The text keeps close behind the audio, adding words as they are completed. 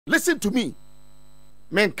Listen to me.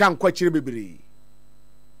 Men can't quite chiri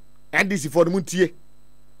NDC for the muntie.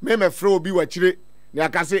 Men me fro bi wa chiri. Ni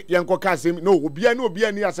akase yenko ka asem. No, obia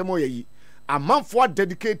ni asemo yeyi. A man for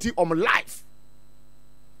dedicating on life.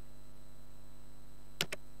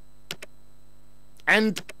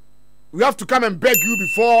 And we have to come and beg you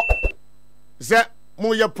before the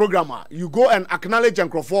Moya programmer. You go and acknowledge and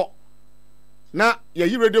crofo. Now,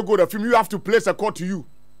 you radio go the film, you have to place a call to you.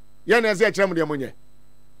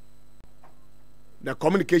 The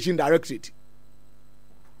communication directorate.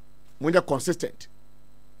 When you're consistent.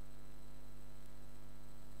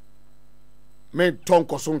 Men ton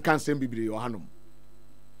koson can send bibiri your hanum.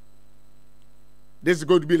 This is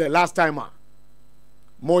going to be the last time.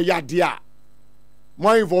 Moya dia.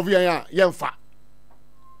 More involved yemfa.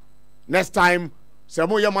 Next time,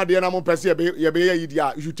 some yama dia na mo pese ye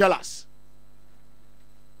be you tell us.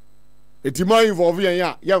 It's more involved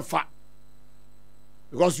yemfa.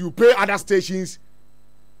 Because you pay other stations.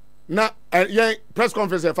 Na press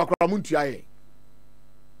conference for Kramuntia.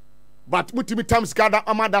 But mutimi times gather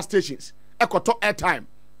other stations. Ekoto airtime.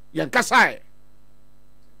 Yankasai.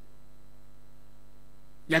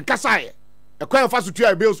 A coin of us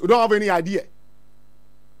to bills, we don't have any idea.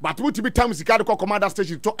 But what be time is got to commander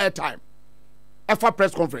station to airtime. FA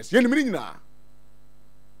press conference. You know na.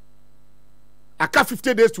 I got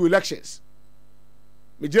 50 days to elections.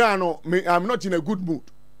 I'm not in a good mood.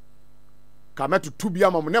 Come to 2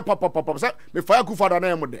 b.m. Me papa. Me fire ku father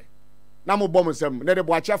na mo de. Na mo bomb sem. Na de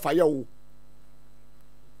boacha fire wo.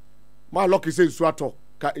 My luck is so ato.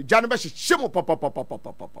 Ka Janbe shemo papa.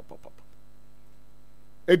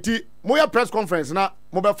 Eti moya press conference na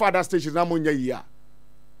mo be father station na mo nya yi a.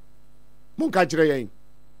 Munka chire yen.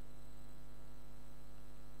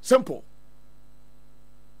 Simple.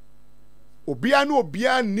 Obia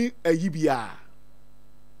ni ayibia.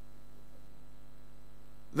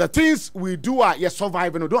 The things we do are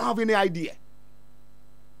surviving. We don't have any idea.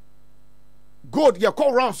 God, you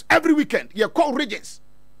call rounds every weekend. You call regions.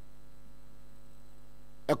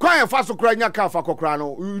 A cry fast to cry nyaka fa kokra.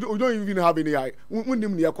 We don't even have any idea. We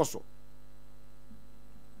nim ni ekoso.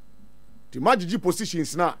 The majiji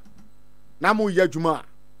positions na. Namu yejuma.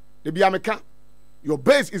 Your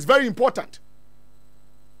base is very important.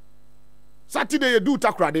 Saturday you do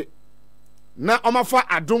takrade. Na omafa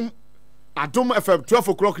Adum FM 12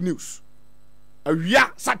 o'clock news.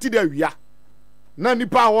 Awia Saturday awia. Na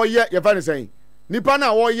nipa wo ye fan saying. Nipa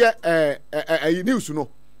na wo ye news no.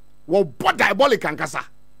 Wo bo diabolic ankasa.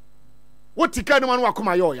 Wo tika no manu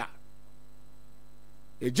akoma yo ya.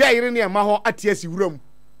 Eja ire ne ema ho atiasi wuram.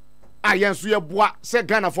 Ayenso ye boa se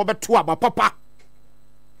Ghana for beto aba papa.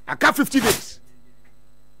 Aka 50 days.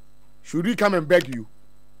 Should we come and beg you?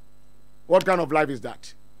 What kind of life is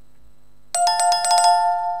that?